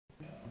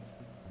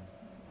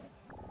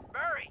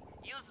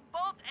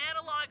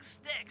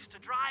tanks to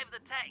drive the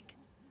tank.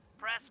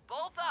 Press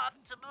both up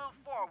to move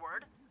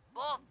forward,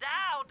 both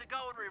down to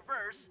go in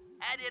reverse,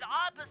 and in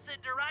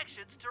opposite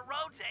directions to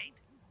rotate.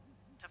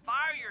 To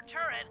fire your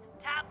turret,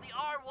 tap the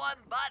R1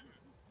 button.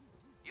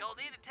 You'll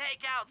need to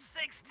take out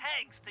 6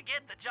 tanks to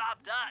get the job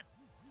done.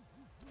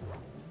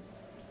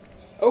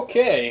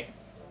 Okay.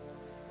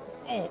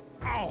 Oh,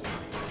 ow.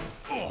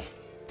 Oh.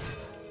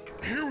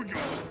 Here we go.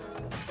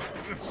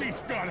 The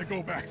seat's gotta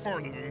go back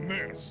farther than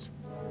this.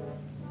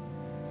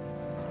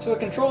 So the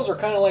controls are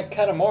kind of like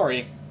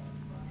Katamari.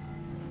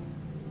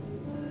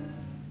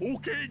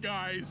 Okay,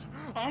 guys,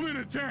 I'm in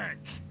a tank.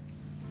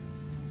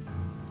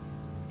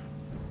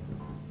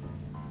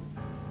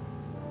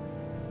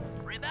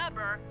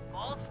 Remember,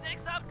 both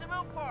sticks up to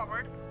move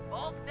forward,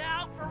 both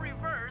down for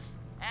reverse,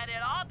 and in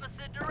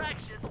opposite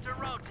directions to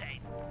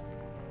rotate.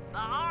 The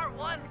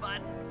R1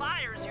 button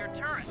fires your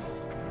turret.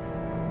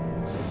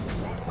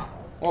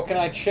 Well, can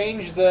I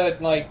change the,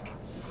 like,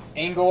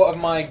 angle of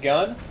my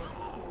gun?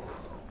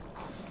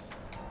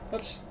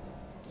 Oops.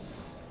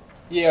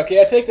 Yeah,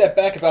 okay, I take that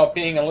back about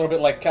being a little bit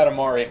like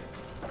Katamari.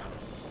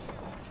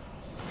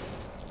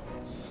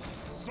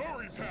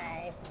 Sorry,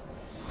 pal.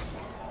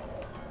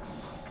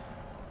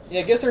 Yeah,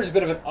 I guess there's a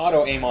bit of an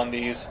auto-aim on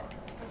these.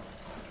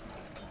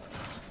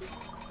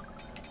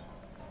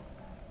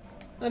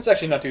 That's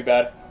actually not too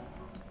bad.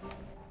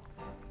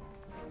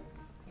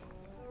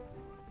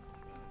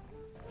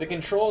 The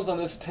controls on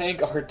this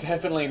tank are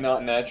definitely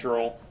not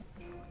natural.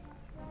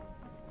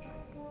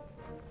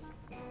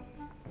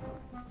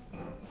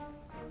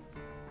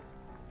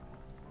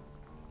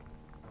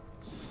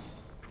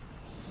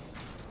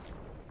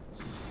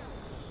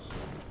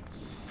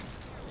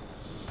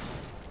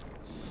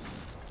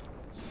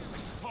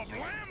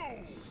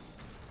 Pablamo!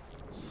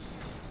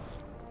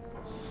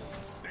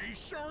 Stay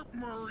sharp,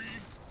 Murray.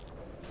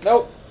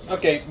 Nope.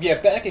 Okay, yeah,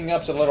 backing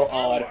up's a little I'm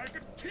odd. like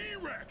a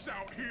T-Rex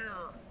out here.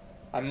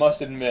 I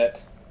must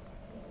admit.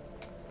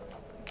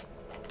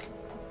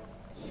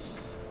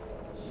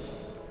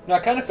 Now, I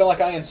kind of felt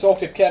like I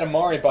insulted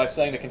Katamari by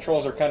saying the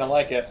controls are kind of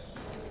like it.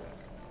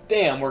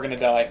 Damn, we're gonna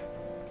die.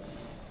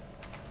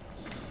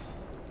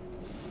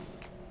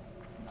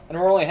 And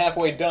we're only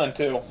halfway done,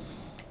 too.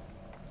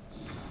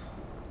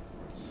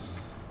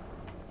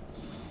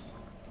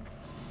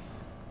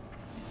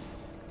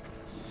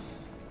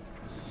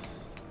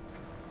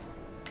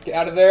 Get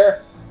out of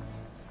there.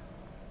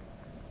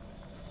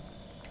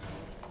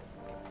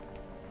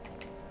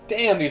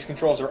 Damn, these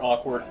controls are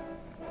awkward.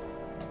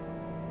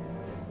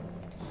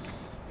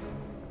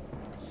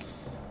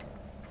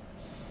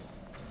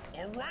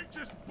 A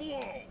righteous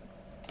blow.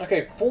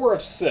 Okay, 4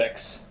 of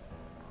 6.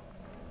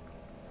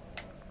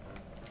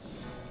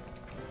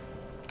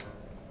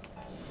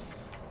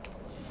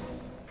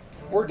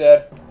 We're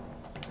dead.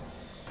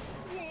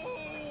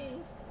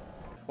 Whoa.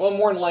 Well,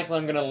 more than likely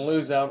I'm going to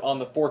lose out on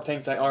the 4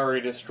 tanks I already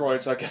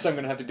destroyed, so I guess I'm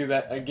going to have to do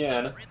that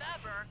again.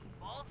 Remember,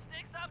 both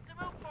sticks up to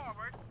move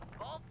forward,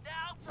 both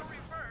down for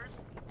reverse,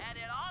 and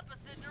in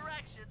opposite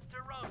directions to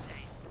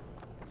rotate.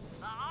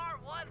 The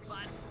R1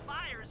 button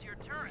fires your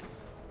turret.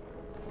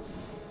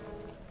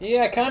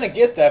 Yeah, I kind of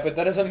get that, but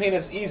that doesn't mean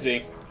it's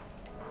easy.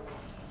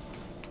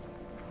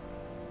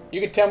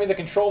 You can tell me the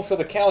controls till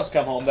the cows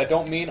come home. That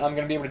don't mean I'm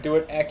going to be able to do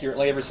it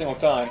accurately every single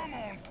time. I'm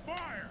on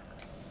fire.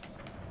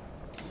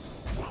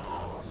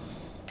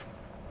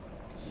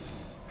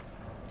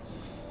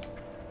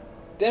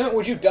 Damn it,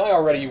 would you die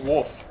already, you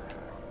wolf?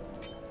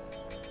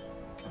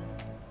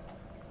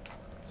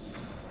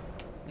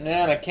 Nah,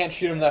 and I can't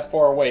shoot him that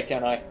far away,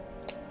 can I?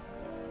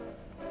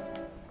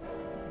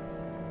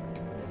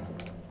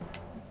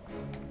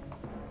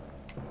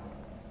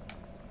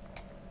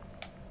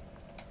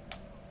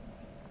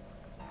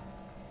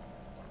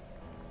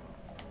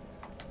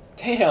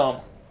 Damn!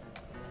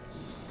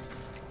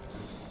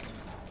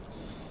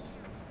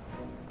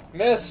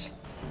 Miss!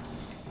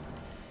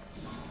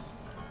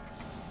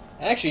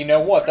 Actually, you know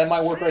what? That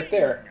might work right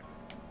there.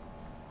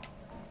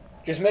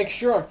 Just make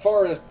sure I'm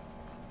far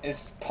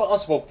as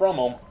possible from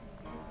him.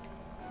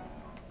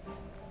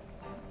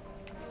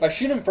 If I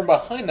shoot him from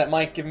behind, that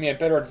might give me a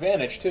better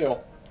advantage, too.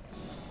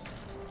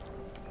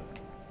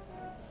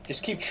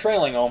 Just keep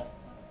trailing him.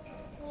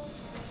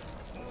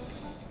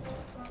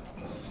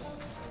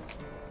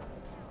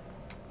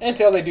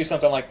 Until they do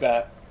something like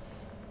that.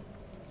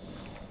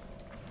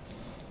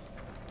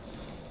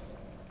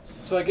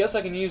 So I guess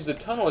I can use the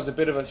tunnel as a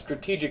bit of a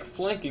strategic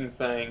flanking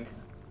thing.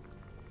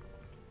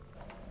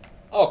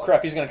 Oh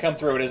crap, he's gonna come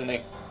through it, isn't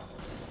he?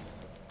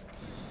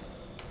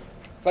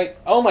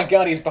 Oh my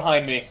god, he's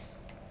behind me.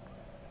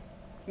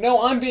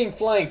 No, I'm being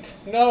flanked.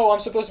 No, I'm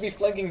supposed to be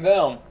flanking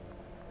them.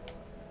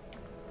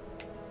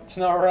 It's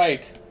not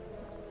right.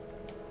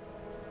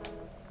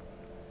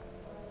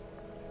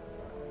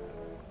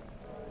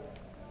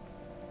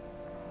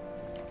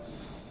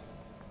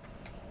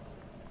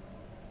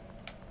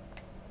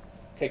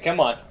 Okay,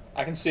 come on.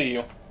 I can see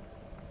you.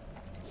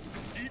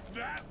 Eat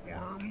that,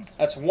 worms.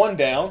 That's 1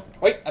 down.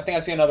 Wait, I think I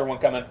see another one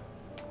coming.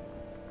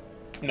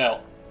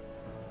 No.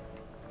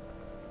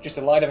 Just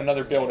the light of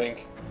another building.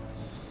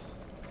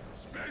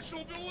 Special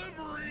Special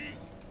delivery!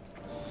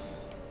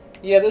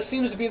 Yeah, this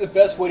seems to be the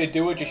best way to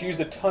do it. Just use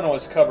the tunnel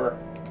as cover.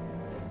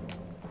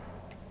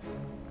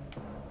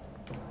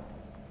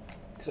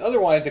 Because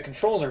otherwise, the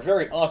controls are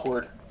very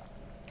awkward.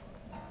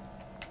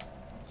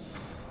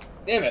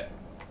 Damn it.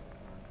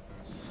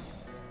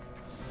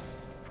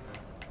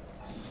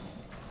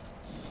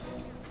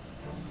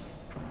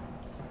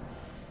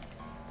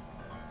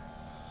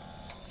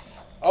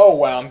 Oh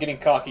wow, I'm getting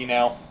cocky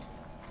now.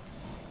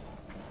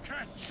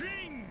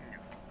 Ka-ching!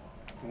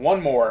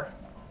 One more.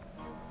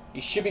 He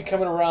should be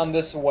coming around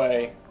this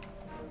way.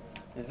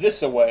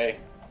 This way.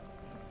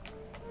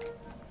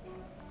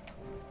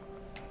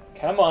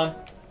 Come on.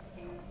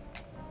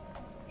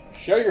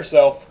 Show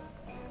yourself.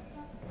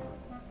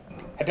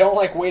 I don't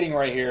like waiting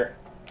right here.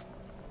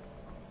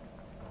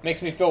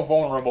 Makes me feel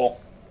vulnerable.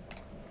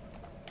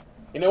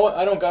 You know what?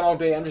 I don't got all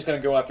day. I'm just gonna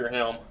go after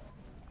him.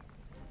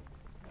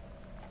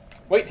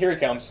 Wait, here he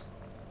comes.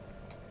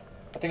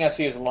 I think I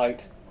see his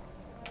light.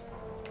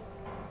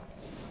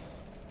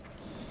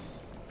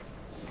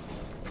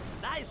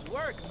 Nice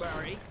work,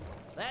 Murray.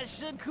 That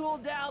should cool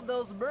down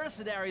those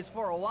mercenaries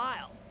for a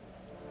while.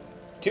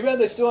 Too bad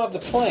they still have the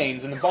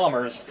planes and the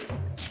bombers.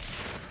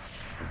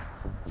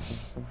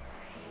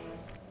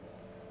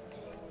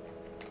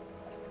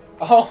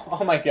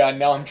 Oh my god,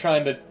 now I'm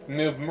trying to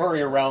move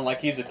Murray around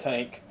like he's a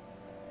tank.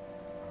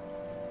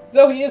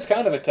 Though he is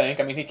kind of a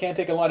tank, I mean, he can't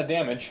take a lot of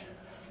damage.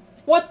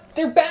 What?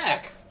 They're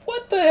back!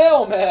 What the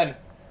hell, man?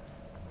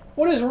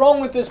 What is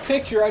wrong with this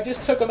picture? I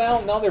just took them out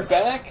and now they're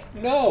back?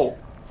 No.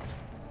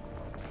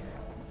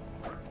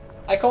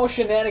 I call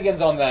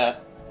shenanigans on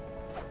that.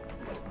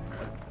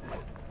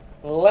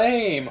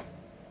 Lame.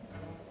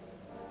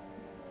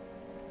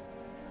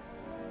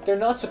 They're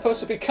not supposed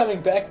to be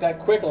coming back that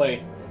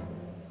quickly.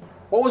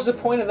 What was the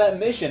point of that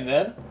mission,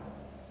 then?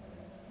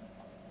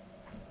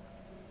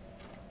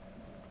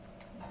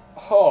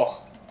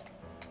 Oh.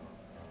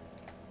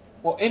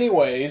 Well,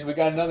 anyways, we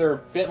got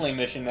another Bentley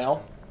mission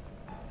now.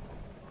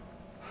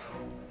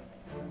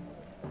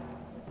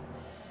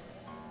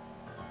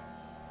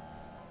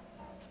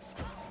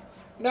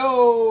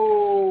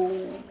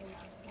 No!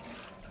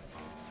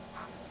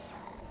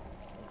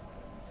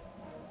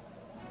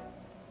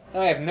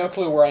 I have no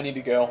clue where I need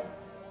to go.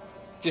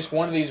 Just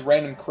one of these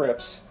random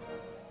crypts.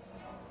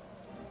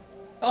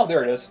 Oh,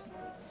 there it is.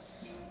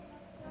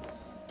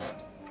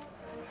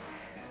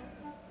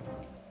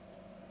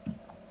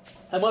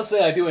 I must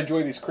say I do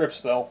enjoy these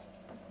crypts, though.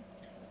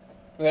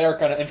 They are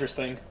kind of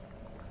interesting.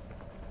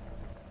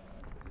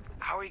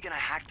 How are you gonna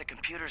hack the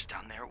computers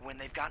down there when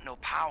they've got no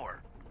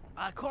power?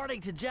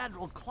 According to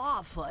General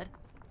Clawfoot,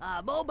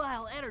 a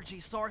mobile energy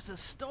source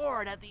is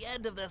stored at the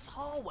end of this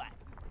hallway.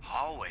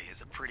 Hallway is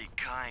a pretty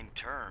kind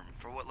term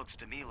for what looks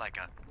to me like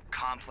a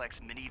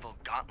complex medieval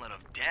gauntlet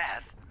of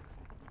death.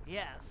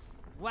 Yes.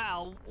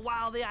 Well,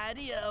 while the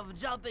idea of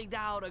jumping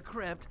down a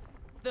crypt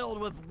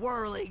filled with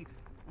whirling,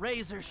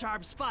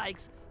 razor-sharp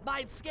spikes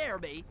might scare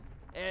me,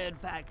 in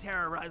fact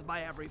terrorize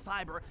my every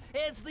fiber,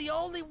 it's the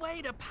only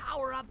way to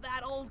power up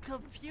that old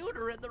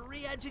computer in the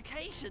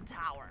re-education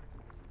tower.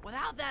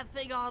 Without that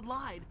thing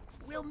online,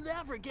 we'll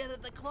never get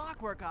at the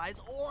Clockwork Eyes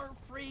or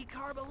free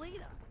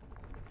Carmelita.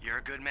 You're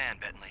a good man,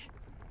 Bentley.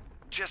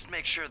 Just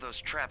make sure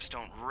those traps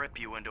don't rip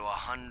you into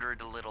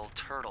 100 little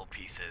turtle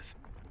pieces.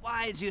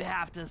 Why'd you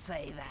have to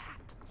say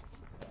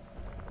that?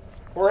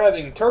 We're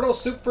having turtle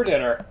soup for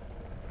dinner.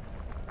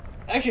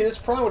 Actually, this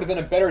probably would have been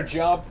a better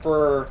job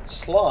for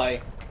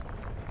Sly.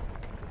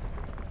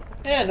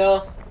 Yeah,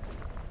 no.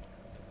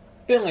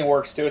 Bentley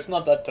works too, it's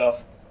not that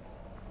tough.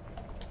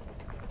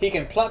 He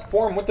can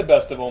platform with the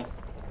best of them.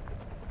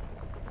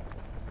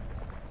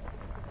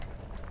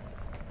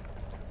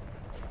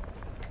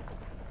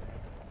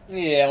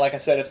 Yeah, like I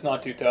said, it's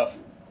not too tough.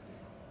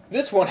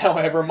 This one,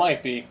 however,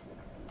 might be.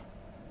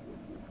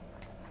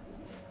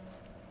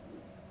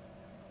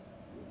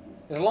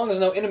 As long as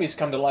no enemies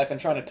come to life and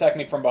try to attack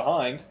me from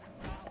behind.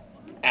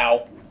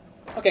 Ow.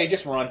 Okay,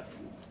 just run.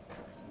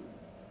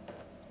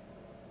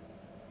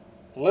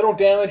 Little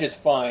damage is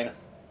fine.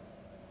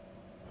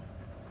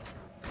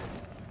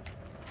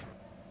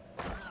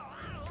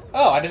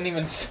 Oh, I didn't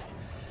even...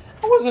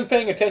 I wasn't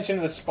paying attention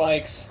to the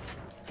spikes.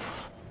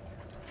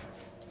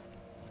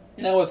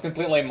 That was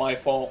completely my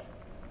fault.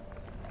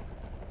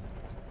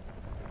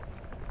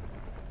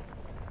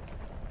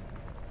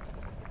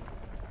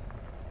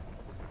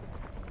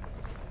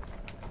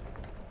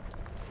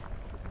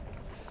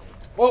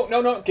 Whoa,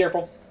 no,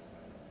 careful.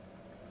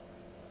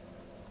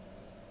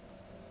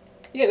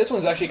 Yeah, this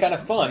one's actually kind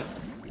of fun.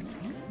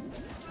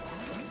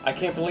 I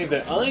can't believe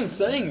that I'm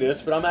saying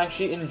this, but I'm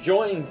actually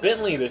enjoying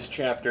Bentley this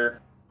chapter.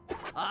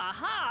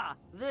 Aha!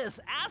 This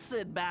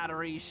acid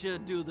battery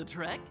should do the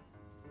trick.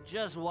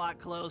 Just walk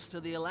close to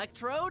the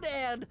electrode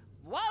and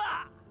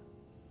voila!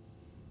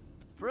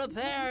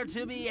 Prepare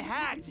to be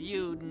hacked,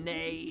 you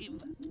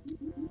knave.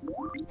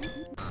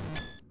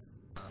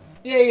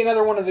 Yay,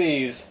 another one of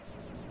these.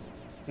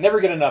 Never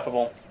get enough of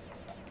them.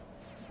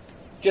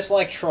 Just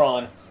like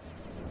Tron.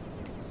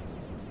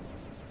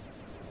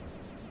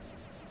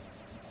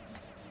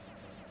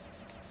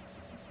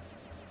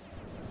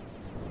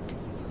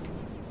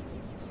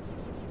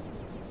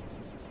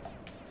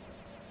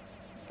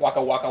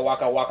 Waka waka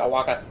waka waka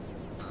waka.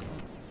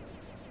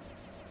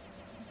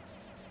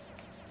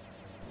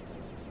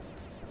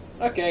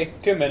 Okay,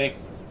 too many.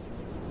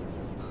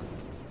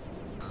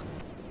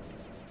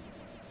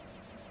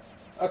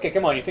 Okay,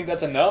 come on, you think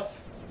that's enough?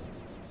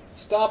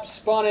 Stop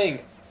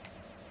spawning!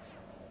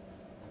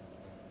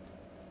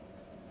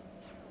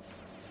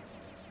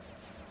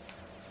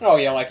 Oh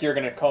yeah, like you're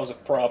gonna cause a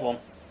problem.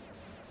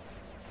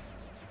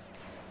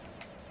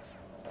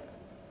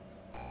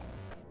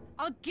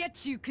 I'll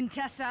get you,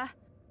 Contessa.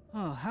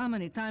 Oh, how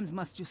many times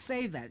must you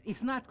say that?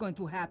 It's not going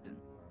to happen.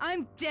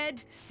 I'm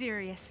dead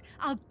serious.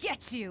 I'll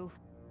get you.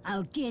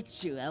 I'll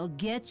get you, I'll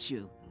get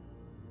you.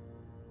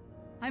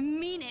 I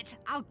mean it.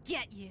 I'll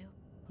get you.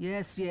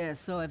 Yes, yes,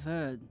 so I've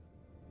heard.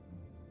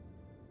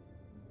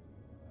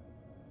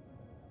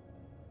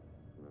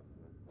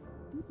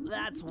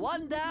 That's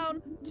 1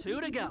 down,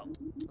 2 to go.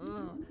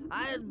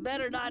 I had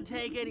better not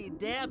take any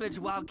damage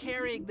while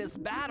carrying this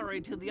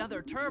battery to the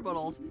other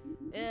terminals.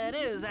 It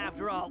is,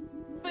 after all,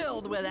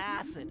 filled with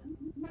acid.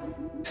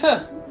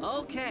 Huh.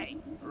 Okay,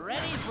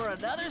 ready for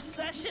another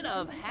session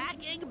of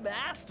hacking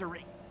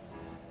mastery.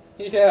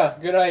 Yeah,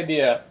 good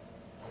idea.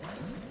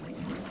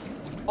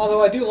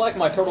 Although I do like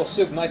my turtle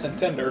soup nice and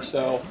tender,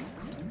 so...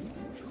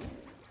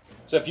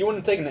 So if you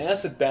want to take an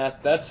acid bath,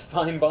 that's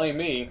fine by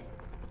me.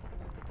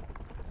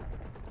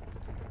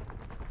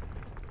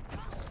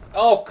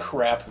 Oh,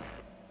 crap.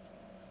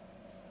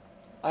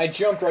 I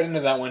jumped right into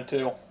that one,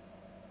 too.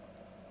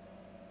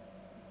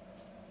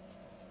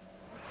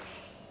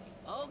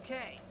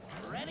 Okay,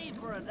 ready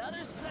for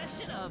another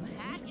session of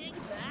hacking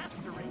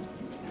mastery.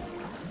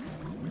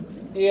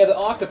 Yeah, the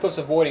octopus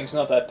avoiding's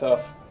not that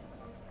tough.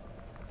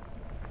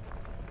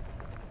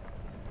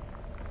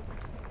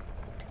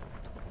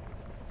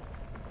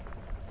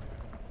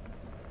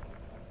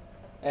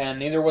 And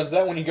neither was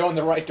that when you go in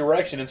the right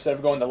direction instead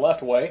of going the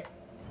left way.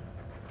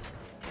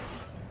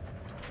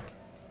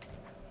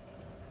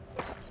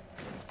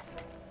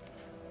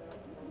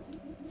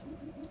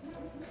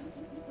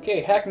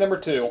 Okay, hack number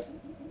 2.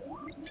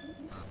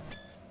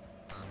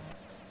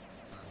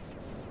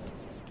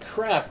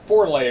 Crap,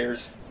 4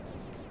 layers.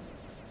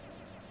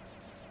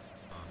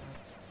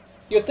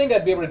 You'd think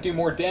I'd be able to do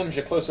more damage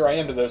the closer I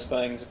am to those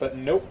things, but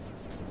nope.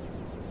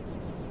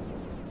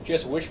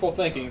 Just wishful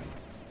thinking.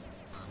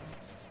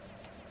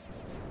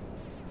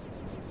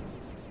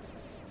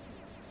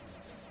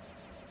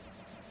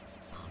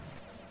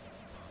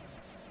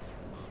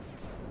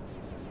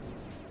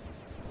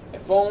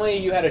 If only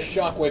you had a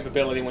shockwave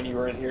ability when you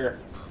were in here.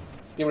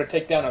 Be able to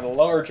take down a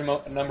large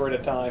number at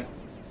a time.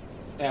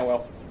 Yeah,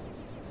 well.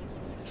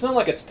 It's not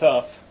like it's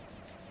tough.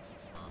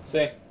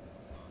 See?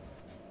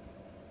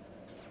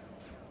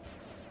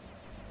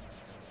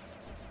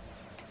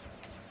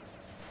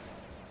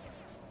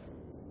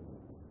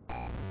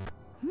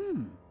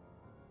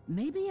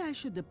 Maybe I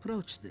should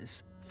approach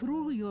this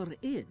through your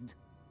id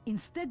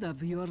instead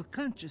of your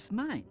conscious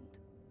mind.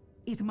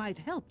 It might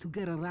help to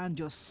get around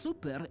your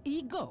super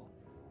ego.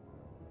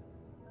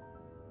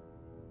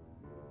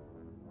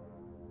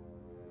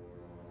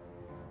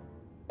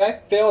 I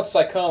failed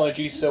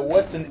psychology, so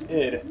what's an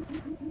id?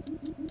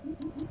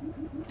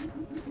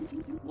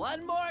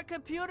 One more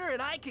computer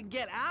and I can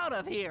get out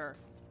of here.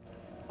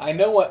 I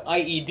know what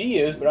IED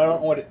is, but I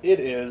don't know what id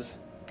is.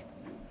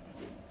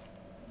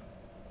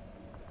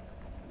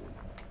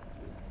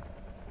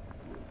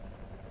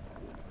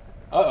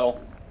 Uh-oh.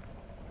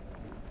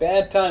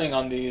 Bad timing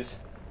on these.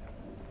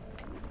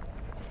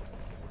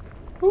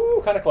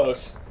 Ooh, kinda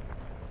close.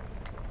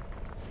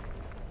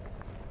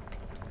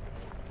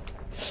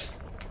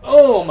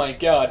 Oh my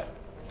god.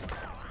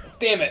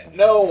 Damn it,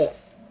 no!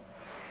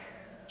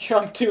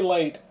 Jump too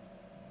late.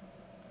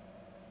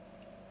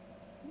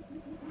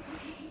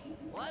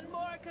 One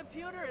more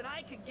computer and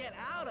I can get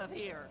out of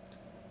here.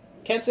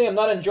 Can't say I'm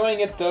not enjoying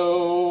it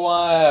though.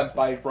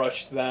 I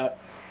rushed that.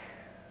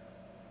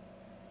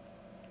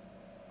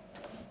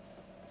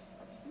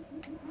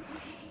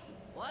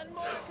 One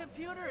more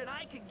computer and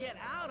I can get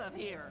out of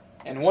here.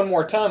 And one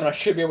more time and I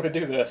should be able to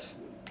do this.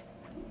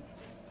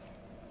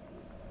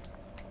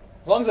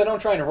 As long as I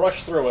don't try and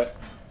rush through it.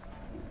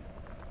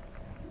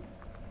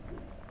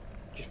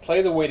 Just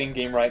play the waiting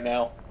game right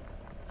now.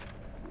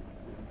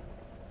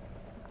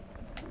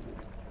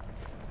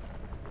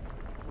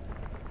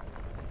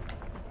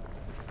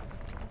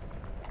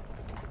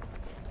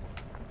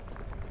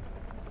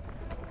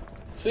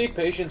 See,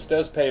 patience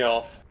does pay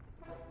off.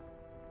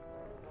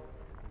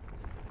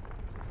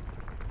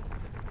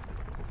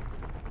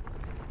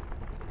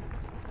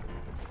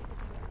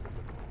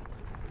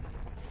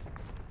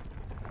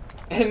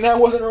 And that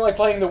wasn't really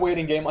playing the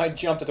waiting game, I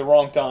jumped at the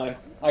wrong time.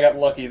 I got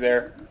lucky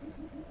there.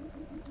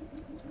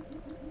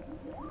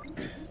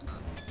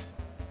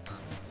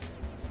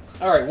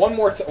 Alright, one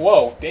more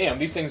whoa, damn,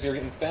 these things are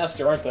getting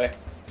faster, aren't they?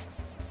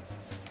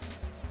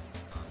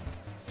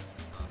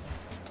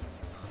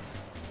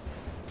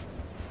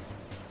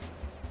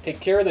 Take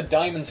care of the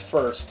diamonds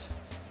first.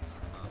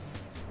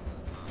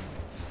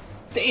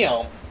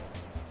 Damn!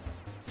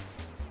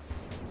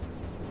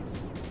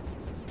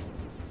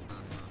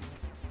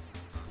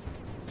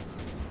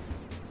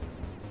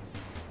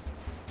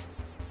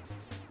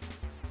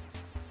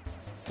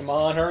 Come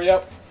on, hurry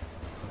up.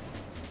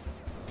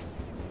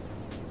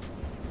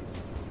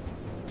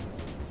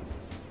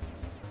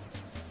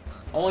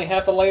 Only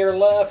half a layer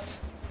left.